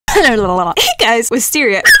Hey guys,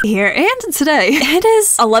 Wisteria here, and today it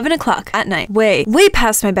is 11 o'clock at night. Way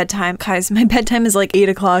past my bedtime. Guys, my bedtime is like 8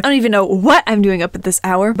 o'clock. I don't even know what I'm doing up at this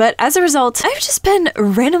hour, but as a result, I've just been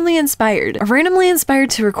randomly inspired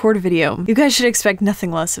to record a video. You guys should expect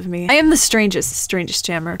nothing less of me. I am the strangest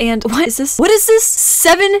jammer. And what is this? What is this?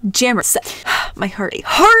 7 jammers. My heart.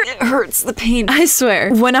 It hurts, the pain. I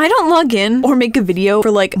swear, when I don't log in or make a video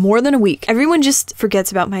for like more than a week, everyone just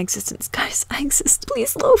forgets about my existence. Guys, I exist.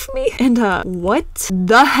 Please loaf me. And what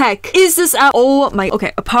the heck is this out? Oh my,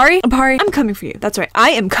 okay, Apari, I'm coming for you. That's right, I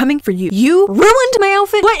am coming for you. You ruined my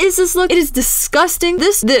outfit. What is this look? It is disgusting.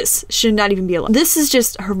 This should not even be allowed. This is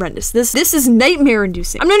just horrendous. This is nightmare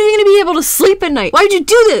inducing. I'm not even gonna be able to sleep at night. Why would you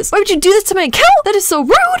do this? Why would you do this to my account? That is so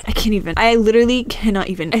rude. I can't even. I literally cannot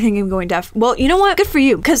even. I think I'm going deaf. Well, you know what? Good for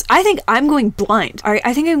you, because I think I'm going blind. All right,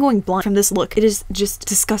 I think I'm going blind from this look. It is just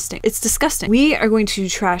disgusting. It's disgusting. We are going to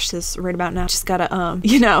trash this right about now. Just gotta,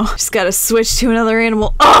 you know, just gotta switch to another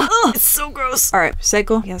animal. Ugh, it's so gross. All right,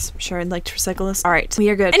 recycle. Yes, I'm sure I'd like to recycle this. All right, we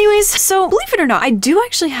are good. Anyways, so believe it or not, I do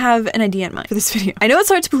actually have an idea in mind for this video. I know it's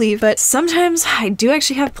hard to believe, but sometimes I do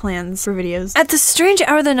actually have plans for videos. At this strange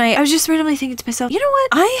hour of the night, I was just randomly thinking to myself, you know what?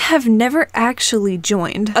 I have never actually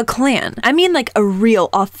joined a clan. I mean like a real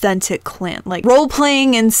authentic clan, like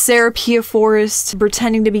role-playing in Serapia Forest,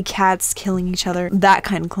 pretending to be cats killing each other, that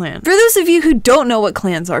kind of clan. For those of you who don't know what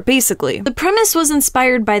clans are, basically, the premise was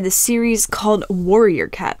inspired by the series called Warrior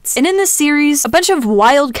Cats. And in this series, a bunch of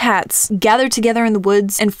wild cats gather together in the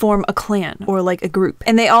woods and form a clan, or like a group.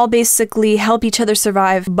 And they all basically help each other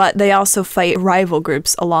survive, but they also fight rival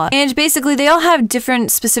groups a lot. And basically, they all have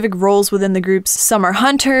different specific roles within the groups. Some are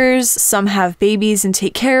hunters, some have babies and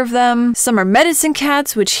take care of them, some are medicine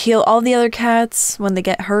cats, which heal all the other cats when they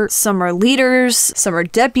get hurt, some are leaders, some are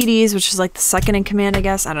deputies, which is like the second in command, I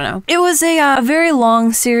guess. I don't know. It was a very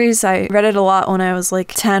long series. I read it a lot when I was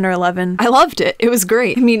like 10 or 11. I loved it. It was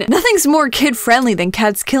great. I mean, nothing's more kid-friendly than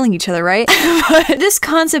cats killing each other, right? But this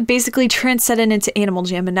concept basically transcended into Animal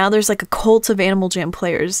Jam, and now there's like a cult of Animal Jam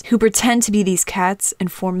players who pretend to be these cats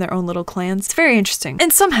and form their own little clans. It's very interesting.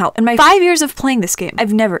 And somehow, in my 5 years of playing this game,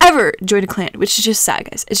 I've never, ever joined a clan, which is just sad,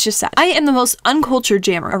 guys. It's just sad. I am the most uncultured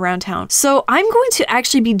jammer around town. So I'm going to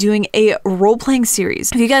actually be doing a role-playing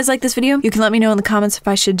series. If you guys like this video, you can let me know in the comments if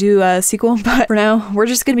I should do a sequel, but for now, we're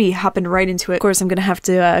just gonna be hopping right into it. Of course, I'm gonna have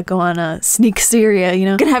to go on a sneak Wisteria, you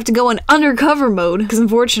know? I'm gonna have to go in undercover mode, because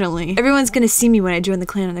unfortunately, everyone's gonna see me when I join the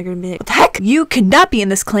clan, and they're gonna be like, what the heck? You cannot be in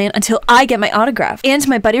this clan until I get my autograph, and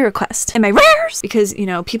my buddy request, and my rares! Because, you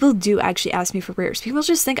know, people do actually ask me for rares. People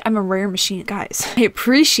just think I'm a rare machine. Guys, I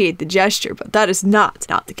appreciate the gesture, but that is not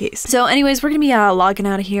the case. So anyways, we're gonna be logging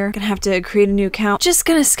out of here. Gonna have to create a new account. Just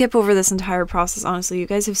gonna skip over this entire process, honestly. You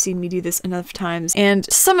guys have seen me do this enough times, and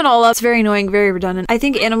to sum it all up, it's very annoying, very redundant. I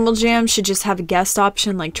think Animal Jam should just have a guest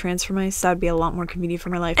option like Transfer Mice. That would be a lot more convenient for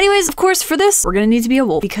my life. Anyways, of course, for this, we're gonna need to be a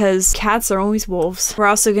wolf, because cats are always wolves. We're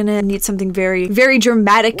also gonna need something very, very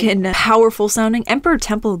dramatic and powerful sounding. Emperor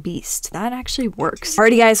Temple Beast. That actually works.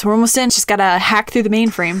 Alrighty, guys, we're almost in. Just gotta hack through the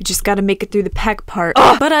mainframe. Just gotta make it through the peck part.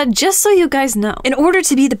 But just so you guys know, in order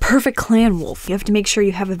to be the perfect clan wolf, you have to make sure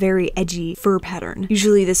you have a very edgy fur pattern.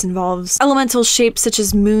 Usually this involves elemental shapes such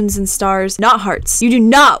as moons and stars, not hearts. You do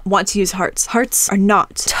not want to use hearts. Hearts are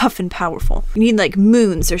not tough and powerful. You need like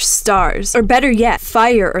moons or stars, or better yet,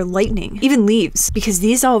 fire or lightning, even leaves, because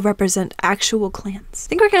these all represent actual clans. I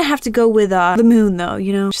think we're gonna have to go with the moon though,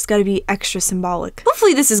 you know? Just gotta be extra symbolic.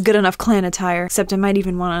 Hopefully this is good enough clan attire, except I might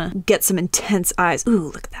even wanna get some intense eyes.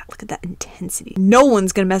 Ooh, look at that intensity. No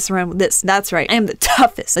one's gonna mess around with this. That's right, I am the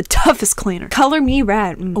toughest clanner. Color me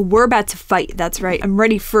rad. Oh, we're about to fight. That's right, I'm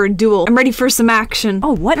ready for a duel. I'm ready for some action.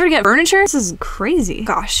 Oh, what? We're gonna get furniture? This is crazy.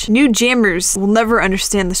 Gosh, new jammers will never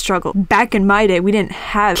understand the struggle. Back in my day, we didn't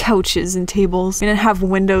have couches and tables. We didn't have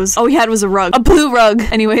windows. All we had was a rug. A blue rug.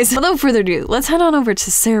 Anyways, without further ado, let's head on over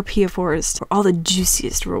to Serapia Forest, where all the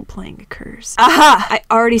juiciest role-playing occurs. Aha! I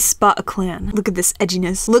already spot a clan. Look at this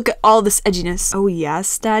edginess. Look at all this edginess. Oh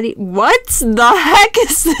yes, daddy. What the heck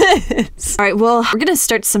is this? Alright, well, we're gonna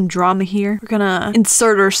start some drama here. We're gonna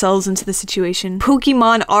insert ourselves into the situation.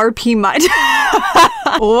 Pokemon RP mod.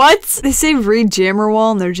 What? They say read jammer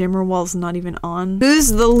wall, and their jammer wall's not even on. Who's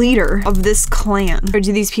the leader of this clan? Or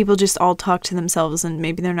do these people just all talk to themselves and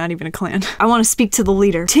maybe they're not even a clan? I want to speak to the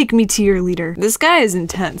leader. Take me to your leader. This guy is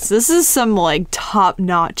intense. This is some like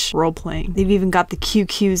top-notch role-playing. They've even got the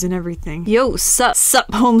QQs and everything. Yo, sup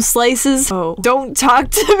home slices? Oh, don't talk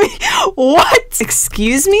to me. What?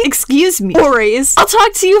 Excuse me? Excuse me. Ores. I'll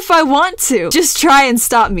talk to you if I want to. Just try and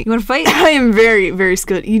stop me. You want to fight? I am very, very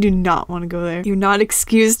skilled. You do not want to go there. You're not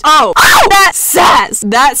excused. Oh, that sass.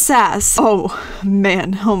 That sass. Oh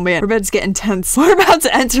man. Oh man. We're about to get intense. guys. We're about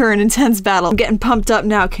to enter an intense battle. I'm getting pumped up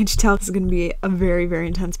now. Can't you tell? This is gonna be a very, very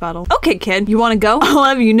intense battle. Okay, kid, you wanna go? I'll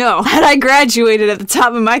have you know that I graduated at the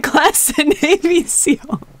top of my class in Navy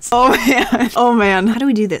SEALs. Oh man. Oh man. How do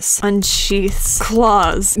we do this? Unsheaths.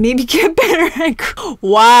 Claws. Maybe get better at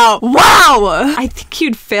wow. Wow! I think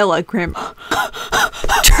you'd fail at grammar.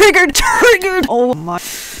 Triggered. Oh my.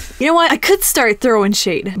 You know what? I could start throwing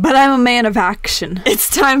shade, but I'm a man of action. It's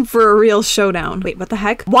time for a real showdown. Wait, what the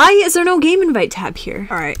heck? Why is there no game invite tab here?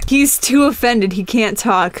 All right. He's too offended. He can't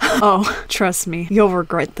talk. Oh, trust me. You'll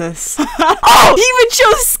regret this. Oh, he even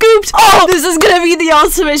chose scooped. Oh, this is gonna be the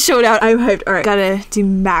ultimate showdown. I'm hyped. All right. Gotta do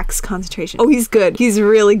max concentration. Oh, he's good. He's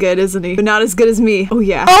really good, isn't he? But not as good as me. Oh,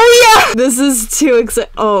 yeah. Oh, yeah. This is too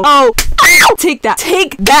exciting. Oh. Take that.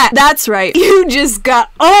 Take that. That's right. You just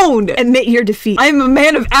got owned. Admit your defeat. I'm a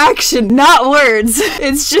man of action, not words.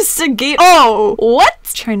 It's just a game. Oh, what?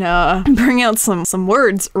 Trying to bring out some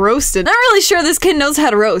words. Roasted. Not really sure this kid knows how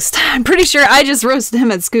to roast. I'm pretty sure I just roasted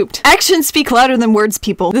him at Scooped. Actions speak louder than words,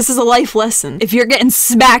 people. This is a life lesson. If you're getting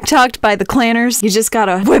smack talked by the clanners, you just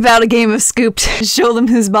gotta whip out a game of Scooped. Show them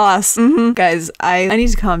who's boss. Guys, I need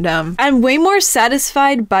to calm down. I'm way more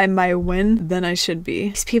satisfied by my win than I should be.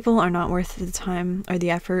 These people are not worth the time or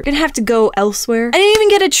the effort. I'm gonna have to go elsewhere. I didn't even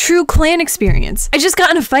get a true clan experience. I just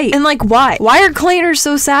got in a fight. And like, why? Why are clanners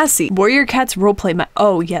so sassy? Warrior Cats roleplay my—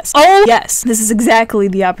 oh, yes. Oh, yes. This is exactly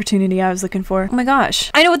the opportunity I was looking for. Oh my gosh.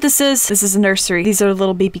 I know what this is. This is a nursery. These are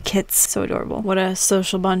little baby kits. So adorable. What a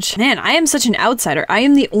social bunch. Man, I am such an outsider. I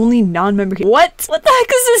am the only non-member kid. What? What the heck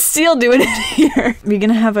is this seal doing in here? We're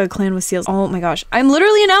gonna have a clan with seals. Oh my gosh. I'm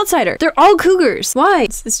literally an outsider. They're all cougars. Why?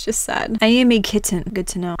 It's just sad. I am a kitten. Good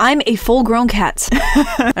to know. I'm a full-grown cat.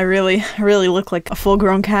 I really look like a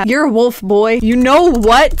full-grown cat. You're a wolf, boy. You know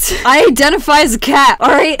what? I identify as a cat, all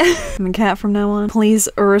right? I'm a cat from now on. Please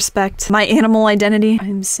respect my animal identity.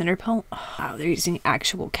 I'm Cinderpelt. Oh, wow, they're using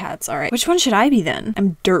actual cats. All right. Which one should I be then?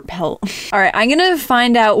 I'm Dirtpelt. All right, I'm gonna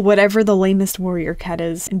find out whatever the lamest warrior cat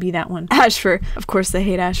is and be that one. Ashfur. Of course they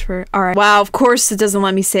hate Ashfur. All right. Wow, of course it doesn't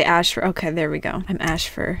let me say Ashfur. Okay, there we go. I'm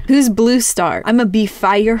Ashfur. Who's Blue Star? I'm a B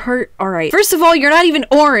Fireheart. All right. First of all, you're not even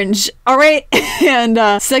orange. All right.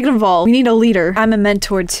 And second of all, we need a leader. I'm a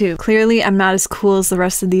mentor too. Clearly, I'm not as cool as the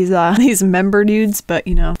rest of these member dudes, but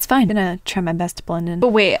you know, it's fine. I'm gonna try my best to blend in. But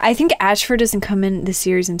wait, I think Ashford doesn't come in the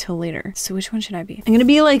series until later. So which one should I be? I'm gonna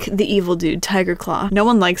be like the evil dude, Tiger Claw. No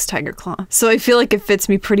one likes Tiger Claw. So I feel like it fits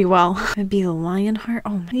me pretty well. I'd be the Lionheart.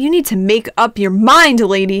 Oh, you need to make up your mind,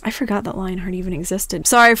 lady. I forgot that Lionheart even existed.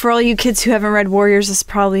 Sorry for all you kids who haven't read Warriors. This is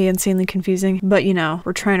probably insanely confusing, but you know,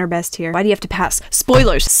 we're trying our best here. Why do you have to pass?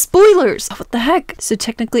 Spoilers. Spoilers. Oh, what the heck? So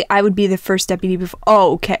technically I would be the first deputy before.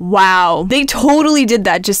 Oh, okay. Wow. They totally did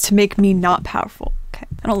that just to make me not powerful.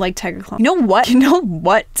 I don't like Tiger Claw. You know what? You know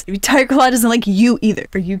what? Tiger Claw doesn't like you either.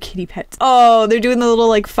 Or you kitty pets. Oh, they're doing the little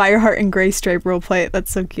like Fireheart and Gray Stripe roleplay.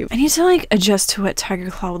 That's so cute. I need to like adjust to what Tiger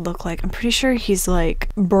Claw would look like. I'm pretty sure he's like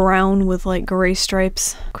brown with like gray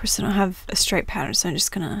stripes. Of course, I don't have a stripe pattern, so I'm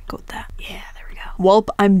just gonna go with that. Yeah. Welp,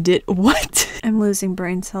 what? I'm losing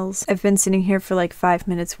brain cells. I've been sitting here for like 5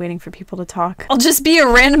 minutes waiting for people to talk. I'll just be a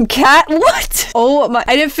random cat? What? Oh my,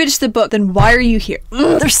 I didn't finish the book. Then why are you here?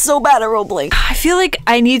 They're so bad at roleplaying. I feel like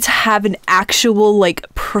I need to have an actual like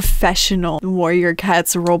professional Warrior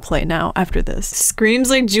Cats roleplay now after this.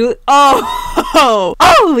 Screams like Julie.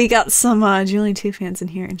 Oh, we got some Julian 2 fans in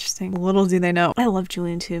here. Interesting. Little do they know. I love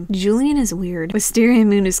Julian 2. Julian is weird.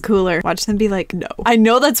 WisteriaMoon is cooler. Watch them be like, no. I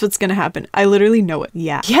know that's what's gonna happen. I literally know it.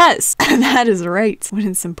 Yeah. Yes, that is right.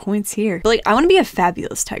 Winning some points here. But, like, I want to be a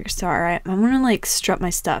fabulous Tiger Star, alright? I want to, like, strut my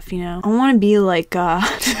stuff, you know? I want to be, like,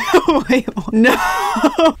 wait, no.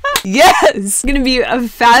 Yes! I'm gonna be a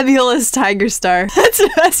fabulous Tiger Star. That's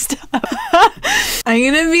messed up. I'm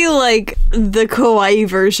gonna be, like, the kawaii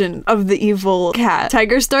version of the evil cat.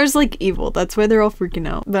 Tiger Star's, like, evil. That's why they're all freaking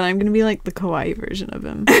out. But I'm gonna be, like, the kawaii version of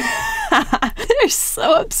him. They're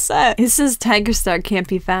so upset. It says Tiger Star can't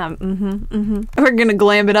be fab. We're gonna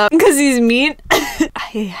glam it up because he's mean. I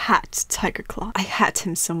hate Tiger Claw. I hate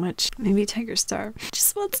him so much. Maybe Tiger Star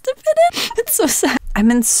just wants to fit in. It's so sad. I'm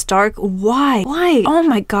in Stark. Why? Why? Oh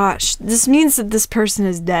my gosh. This means that this person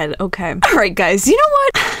is dead. Okay. Alright guys, you know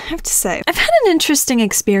what? I have to say, I've had an interesting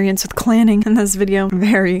experience with clanning in this video.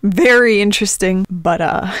 Very, very interesting. But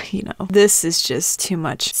you know, this is just too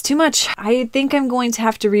much. It's too much. I think I'm going to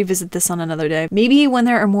have to revisit this on another day. Maybe when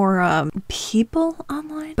there are more people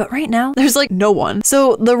online. But right now, there's like no one.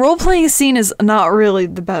 So the role-playing scene is not really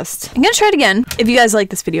the best. I'm gonna try it again. If you guys like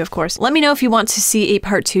this video, of course, let me know if you want to see a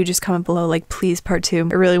part 2. Just comment below, like, please part 2.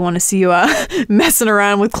 I really want to see you messing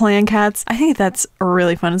around with clan cats. I think that's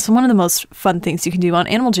really fun. It's one of the most fun things you can do on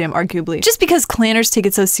Animal Jam, arguably. Just because clanners take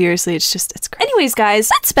it so seriously, it's great. Anyways, guys,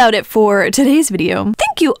 that's about it for today's video.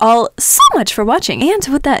 Thank you all so much for watching. And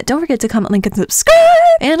with that, don't forget to comment, like, and subscribe.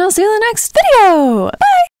 And I'll see you in the next video.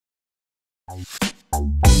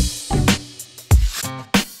 Bye!